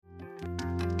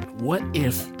What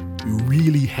if you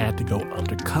really had to go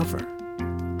undercover?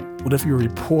 What if you're a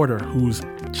reporter whose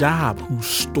job, whose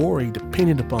story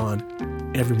depended upon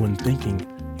everyone thinking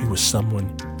you were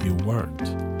someone you weren't?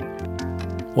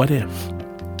 What if?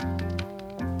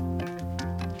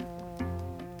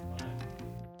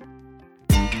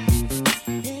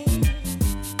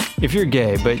 If you're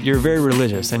gay, but you're very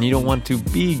religious and you don't want to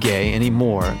be gay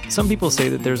anymore, some people say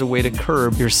that there's a way to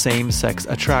curb your same-sex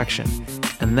attraction,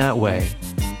 and that way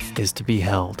is to be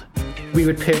held. We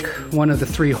would pick one of the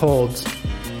three holds.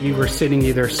 We were sitting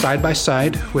either side by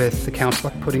side with the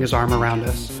counselor putting his arm around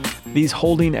us. These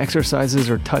holding exercises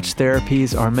or touch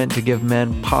therapies are meant to give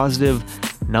men positive,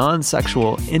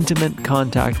 non-sexual, intimate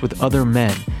contact with other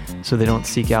men so they don't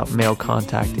seek out male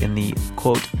contact in the,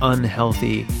 quote,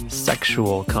 unhealthy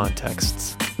sexual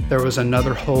contexts. There was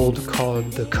another hold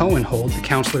called the Cohen hold, the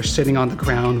counselor sitting on the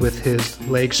ground with his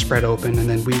legs spread open, and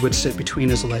then we would sit between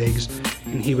his legs,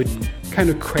 and he would kind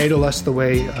of cradle us the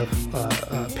way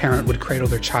a parent would cradle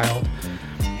their child.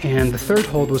 And the third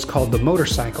hold was called the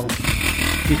motorcycle.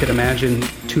 You could imagine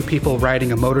two people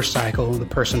riding a motorcycle, the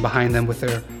person behind them with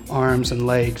their arms and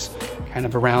legs kind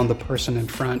of around the person in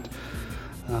front.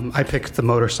 I picked the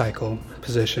motorcycle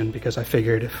position because I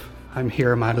figured if I'm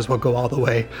here, I might as well go all the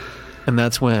way. And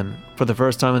that's when, for the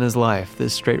first time in his life,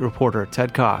 this straight reporter,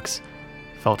 Ted Cox,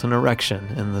 felt an erection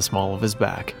in the small of his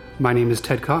back. My name is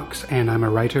Ted Cox, and I'm a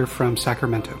writer from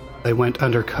Sacramento. I went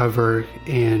undercover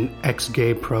in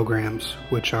ex-gay programs,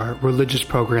 which are religious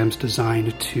programs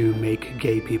designed to make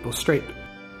gay people straight.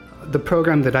 The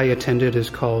program that I attended is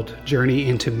called Journey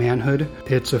into Manhood.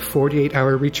 It's a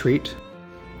 48-hour retreat.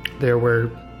 There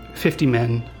were 50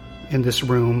 men in this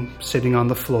room sitting on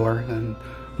the floor, and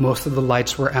most of the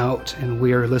lights were out, and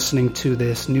we are listening to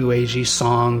this new agey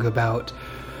song about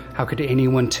how could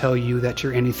anyone tell you that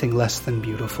you're anything less than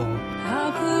beautiful.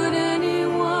 How could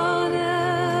anyone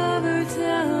ever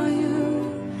tell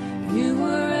you you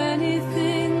were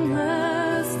anything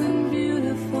less than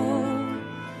beautiful?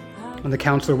 And the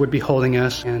counselor would be holding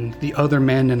us, and the other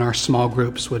men in our small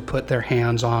groups would put their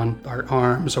hands on our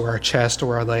arms or our chest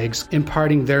or our legs,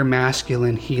 imparting their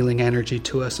masculine healing energy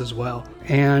to us as well.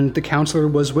 And the counselor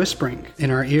was whispering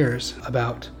in our ears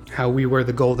about how we were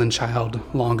the golden child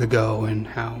long ago and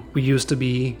how we used to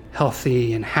be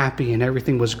healthy and happy and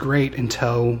everything was great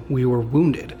until we were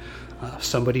wounded.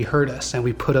 Somebody hurt us and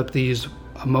we put up these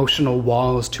emotional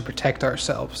walls to protect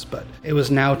ourselves, but it was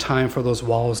now time for those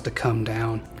walls to come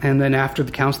down. And then after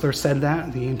the counselor said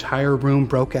that, the entire room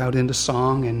broke out into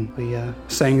song, and we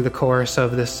sang the chorus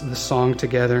of this song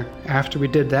together. After we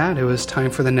did that, it was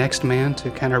time for the next man to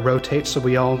kind of rotate, so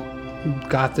we all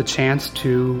got the chance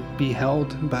to be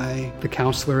held by the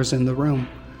counselors in the room.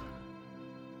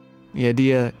 The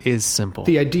idea is simple.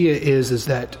 The idea is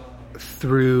that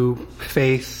through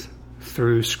faith,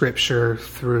 through scripture,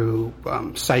 through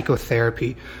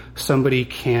psychotherapy, somebody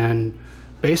can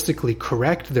basically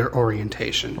correct their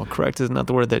orientation. Well, correct is not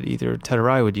the word that either Ted or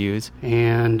I would use.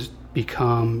 And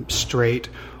become straight,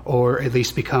 or at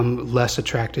least become less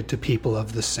attracted to people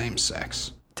of the same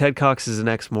sex. Ted Cox is an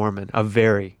ex-Mormon, a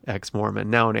very ex-Mormon,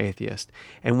 now an atheist.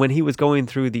 And when he was going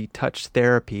through the touch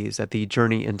therapies at the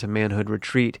Journey into Manhood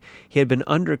retreat, he had been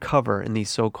undercover in the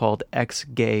so-called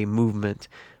ex-gay movement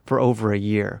for over a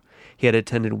year. He had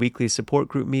attended weekly support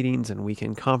group meetings and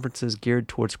weekend conferences geared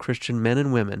towards Christian men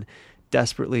and women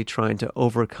desperately trying to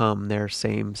overcome their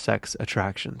same-sex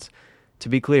attractions. To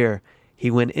be clear,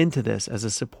 he went into this as a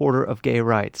supporter of gay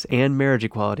rights and marriage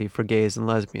equality for gays and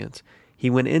lesbians. He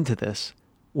went into this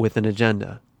with an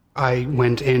agenda. I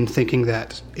went in thinking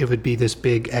that it would be this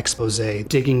big expose,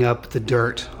 digging up the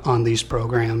dirt on these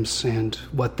programs and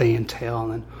what they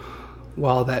entail. And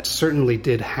while that certainly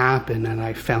did happen, and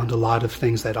I found a lot of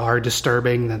things that are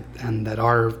disturbing and that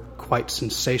are quite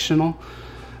sensational,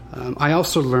 I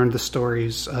also learned the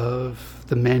stories of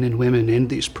the men and women in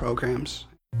these programs.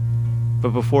 But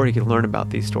before he could learn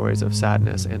about these stories of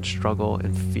sadness and struggle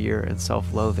and fear and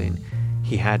self-loathing,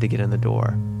 he had to get in the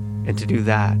door. And to do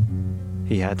that,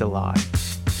 he had to lie.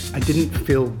 I didn't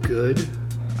feel good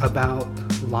about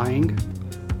lying.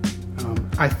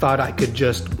 I thought I could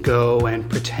just go and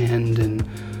pretend and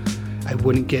I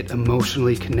wouldn't get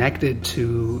emotionally connected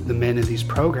to the men in these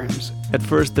programs. At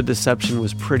first, the deception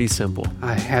was pretty simple.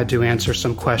 I had to answer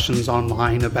some questions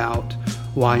online about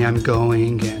why I'm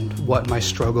going and what my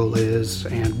struggle is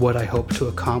and what I hope to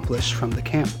accomplish from the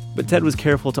camp. But Ted was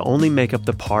careful to only make up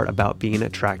the part about being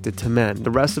attracted to men.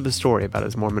 The rest of his story about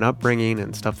his Mormon upbringing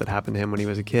and stuff that happened to him when he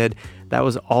was a kid, that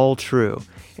was all true.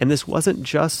 And this wasn't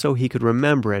just so he could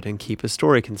remember it and keep his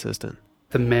story consistent.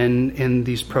 The men in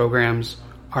these programs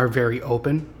are very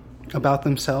open about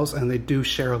themselves, and they do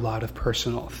share a lot of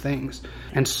personal things.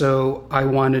 And so I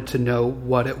wanted to know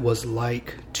what it was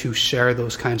like to share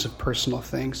those kinds of personal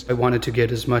things. I wanted to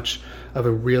get as much of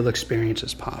a real experience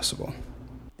as possible.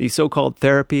 The so-called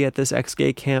therapy at this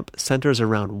ex-gay camp centers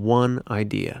around one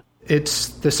idea. It's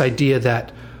this idea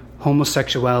that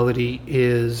homosexuality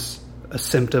is a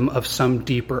symptom of some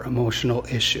deeper emotional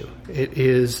issue. It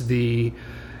is the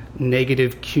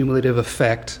negative cumulative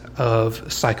effect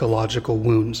of psychological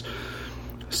wounds.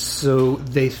 So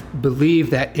they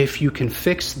believe that if you can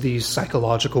fix these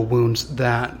psychological wounds,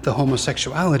 that the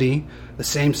homosexuality, the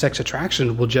same-sex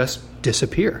attraction, will just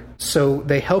disappear. So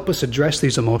they help us address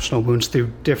these emotional wounds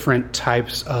through different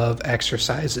types of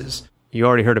exercises. You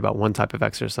already heard about one type of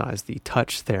exercise, the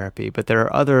touch therapy, but there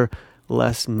are other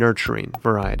less nurturing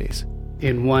varieties.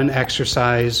 In one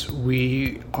exercise,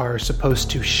 we are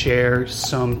supposed to share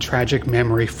some tragic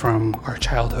memory from our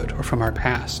childhood or from our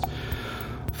past.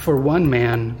 For one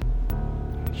man,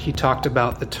 he talked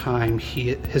about the time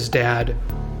his dad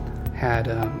had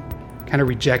kind of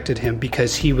rejected him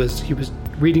because he was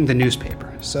reading the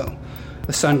newspaper. So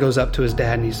the son goes up to his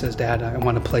dad and he says, "Dad, I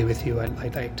want to play with you.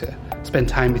 I'd like to spend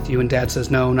time with you." And Dad says,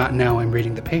 "No, not now. I'm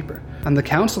reading the paper." And the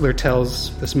counselor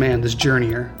tells this man, this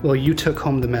journeyer, "Well, you took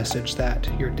home the message that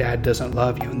your dad doesn't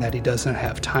love you and that he doesn't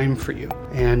have time for you.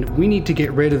 And we need to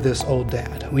get rid of this old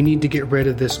dad. We need to get rid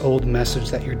of this old message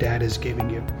that your dad is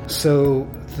giving you." So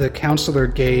the counselor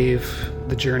gave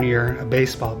the journeyer a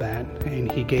baseball bat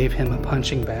and he gave him a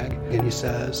punching bag. And he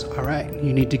says, "All right,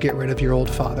 you need to get rid of your old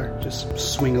father. Just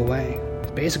swing away."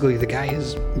 Basically, the guy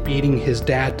is beating his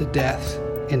dad to death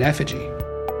in effigy.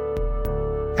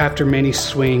 After many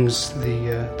swings,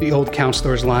 the old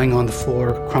counselor is lying on the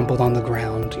floor, crumpled on the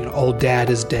ground. Old dad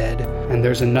is dead. And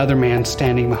there's another man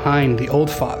standing behind the old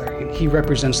father. And he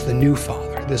represents the new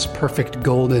father, this perfect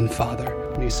golden father.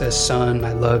 And he says, "Son,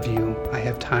 I love you. I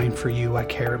have time for you. I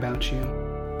care about you."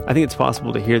 I think it's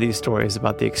possible to hear these stories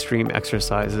about the extreme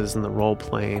exercises and the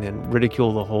role-playing and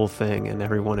ridicule the whole thing and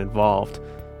everyone involved.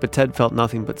 But Ted felt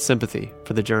nothing but sympathy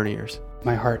for the journeyers.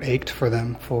 My heart ached for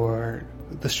them, for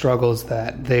the struggles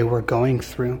that they were going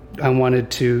through. I wanted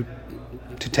to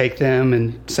take them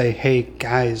and say, "Hey,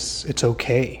 guys, it's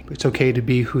okay. It's okay to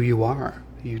be who you are.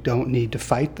 You don't need to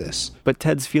fight this." But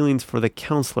Ted's feelings for the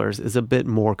counselors is a bit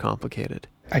more complicated.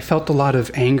 I felt a lot of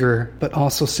anger, but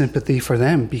also sympathy for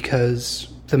them, because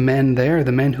the men there,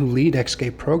 the men who lead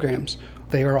ex-gay programs,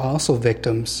 they are also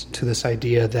victims to this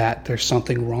idea that there's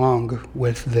something wrong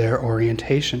with their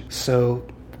orientation. So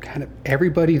kind of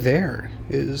everybody there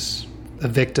is a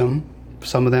victim.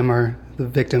 Some of them are, the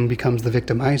victim becomes the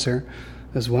victimizer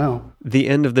as well. The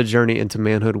end of the Journey into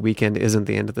Manhood weekend isn't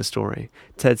the end of the story.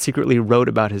 Ted secretly wrote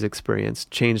about his experience,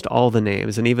 changed all the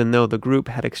names, and even though the group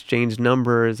had exchanged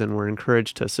numbers and were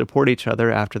encouraged to support each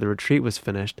other after the retreat was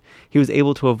finished, he was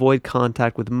able to avoid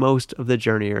contact with most of the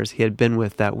journeyers he had been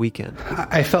with that weekend.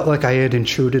 I felt like I had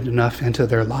intruded enough into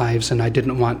their lives, and I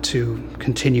didn't want to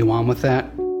continue on with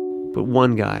that. But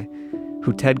one guy,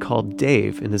 who Ted called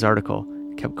Dave in his article,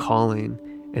 kept calling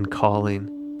and calling.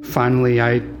 Finally,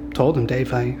 I told him,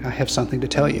 "Dave, I have something to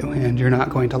tell you, and you're not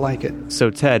going to like it." So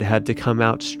Ted had to come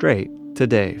out straight to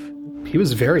Dave. He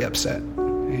was very upset,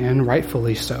 and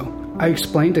rightfully so. I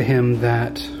explained to him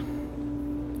that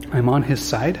I'm on his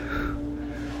side,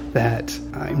 that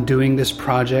I'm doing this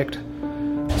project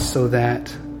so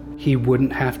that he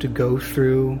wouldn't have to go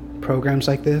through programs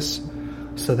like this,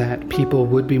 so that people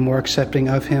would be more accepting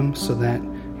of him, so that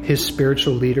his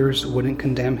spiritual leaders wouldn't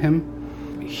condemn him.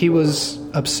 He was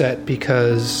upset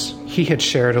because he had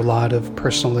shared a lot of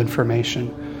personal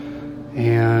information,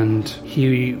 and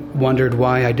he wondered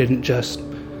why I didn't just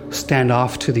stand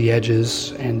off to the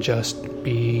edges and just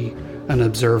be an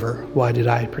observer. Why did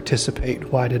I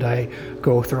participate? Why did I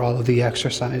go through all of the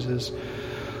exercises?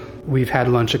 We've had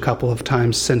lunch a couple of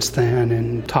times since then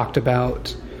and talked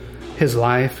about his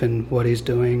life and what he's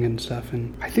doing and stuff,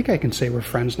 and I think I can say we're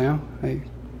friends now.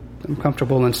 I'm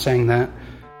comfortable in saying that.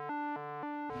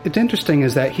 It's interesting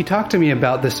is that he talked to me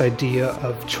about this idea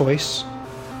of choice.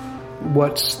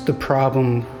 What's the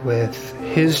problem with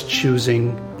his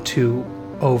choosing to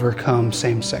overcome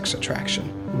same-sex attraction?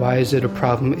 Why is it a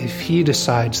problem if he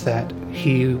decides that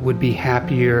he would be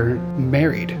happier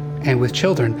married and with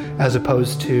children as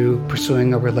opposed to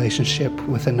pursuing a relationship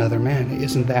with another man?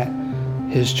 Isn't that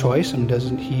his choice, and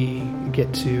doesn't he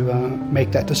get to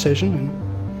make that decision? And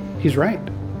he's right.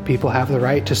 People have the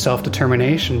right to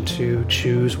self-determination to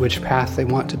choose which path they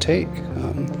want to take,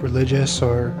 religious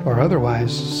or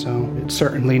otherwise. So it's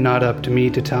certainly not up to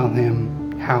me to tell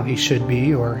him how he should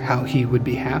be or how he would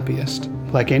be happiest.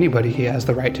 Like anybody, he has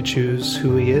the right to choose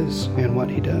who he is and what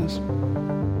he does.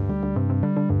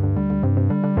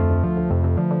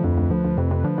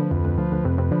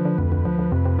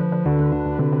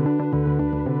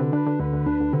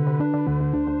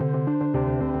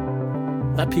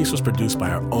 That piece was produced by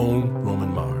our own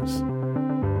Roman Mars.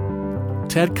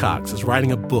 Ted Cox is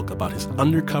writing a book about his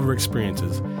undercover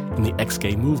experiences in the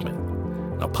ex-gay movement.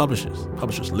 Now,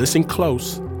 publishers, listen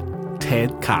close.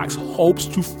 Ted Cox hopes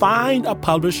to find a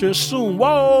publisher soon.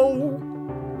 Whoa!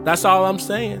 That's all I'm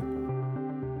saying.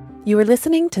 You are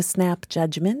listening to Snap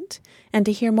Judgment, and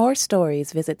to hear more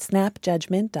stories, visit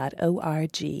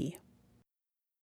snapjudgment.org.